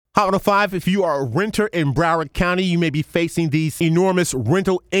Hot 105, if you are a renter in Broward County, you may be facing these enormous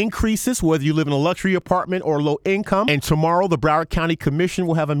rental increases, whether you live in a luxury apartment or low income. And tomorrow, the Broward County Commission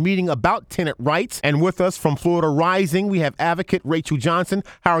will have a meeting about tenant rights. And with us from Florida Rising, we have advocate Rachel Johnson.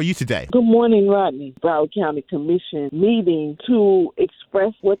 How are you today? Good morning, Rodney. Broward County Commission meeting to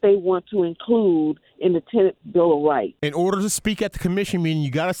express what they want to include in the Tenant Bill of Rights. In order to speak at the commission meeting, you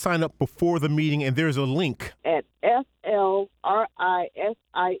got to sign up before the meeting, and there's a link At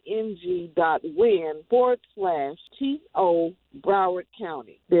FLRISING.win/TO Broward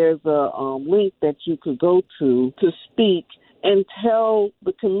County. There's a link that you could go to speak and tell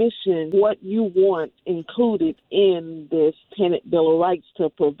the commission what you want included in this Tenant Bill of Rights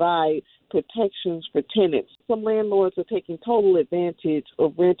to provide protections for tenants. Some landlords are taking total advantage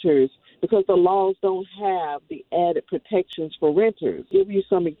of renters because the laws don't have the added protections for renters. Give you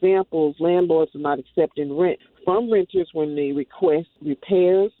some examples. Landlords are not accepting rent from renters when they request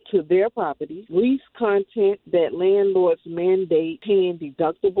repairs to their property, lease content that landlords mandate paying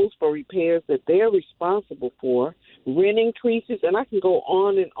deductibles for repairs that they're responsible for, rent increases, and I can go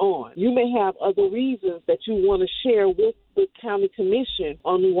on and on. You may have other reasons that you want to share with the county commission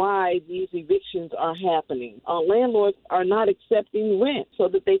on why these evictions are happening. Landlords are not accepting rent so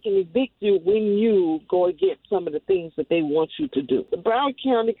that they can evict you when you go against some of the things that they want you to do. The Broward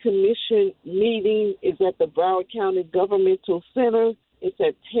County Commission meeting is at the Broward County Governmental Center. It's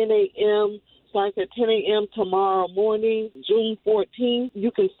at 10 a.m. Starts at 10 a.m. tomorrow morning, June 14th.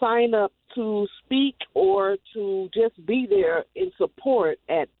 You can sign up to speak or to just be there in support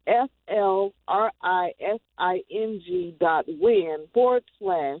at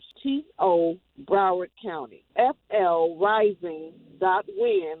FLRISING.win/TO Broward County.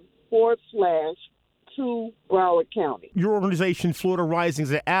 FLRising.win/2 Broward County. Your organization, Florida Rising,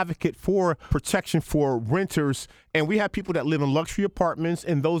 is an advocate for protection for renters. And we have people that live in luxury apartments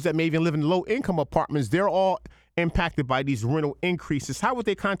and those that may even live in low-income apartments. They're all impacted by these rental increases. How would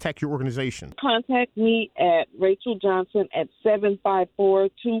they contact your organization? Contact me at Rachel Johnson at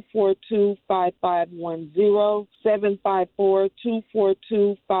 754-242-5510,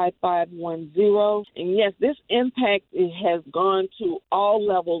 754-242-5510. And yes, this impact has gone to all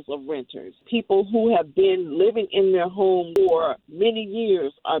levels of renters. People who have been living in their home for many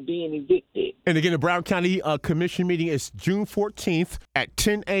years are being evicted. And again, the Broward County Commission meeting is June 14th at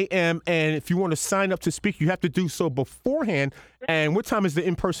 10 a.m. And if you want to sign up to speak, you have to do so beforehand. And what time is the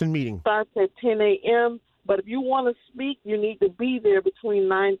in-person meeting? Starts at 10 a.m. But if you want to speak, you need to be there between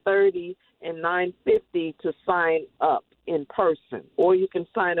 9:30 and 9:50 to sign up in person. Or you can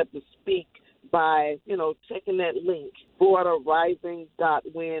sign up to speak by, checking that link,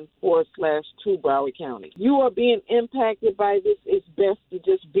 FloridaRising.win/2 Broward County. You are being impacted by this. It's best to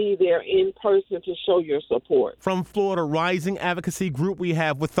just be there in person to show your support. From Florida Rising Advocacy Group, we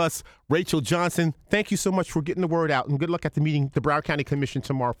have with us Rachel Johnson. Thank you so much for getting the word out, and good luck at the meeting, the Broward County Commission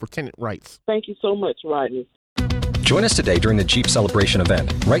tomorrow for tenant rights. Thank you so much, Rodney. Join us today during the Jeep Celebration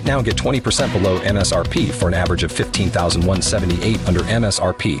event. Right now, get 20% below MSRP for an average of $15,178 under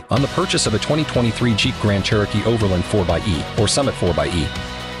MSRP on the purchase of a 2023 Jeep Grand Cherokee Overland 4xE or Summit 4xE.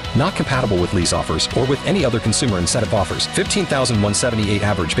 Not compatible with lease offers or with any other consumer incentive offers. $15,178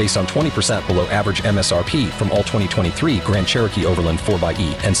 average based on 20% below average MSRP from all 2023 Grand Cherokee Overland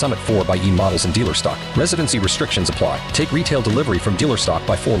 4xE and Summit 4xE models in dealer stock. Residency restrictions apply. Take retail delivery from dealer stock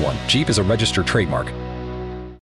by 4/1. Jeep is a registered trademark.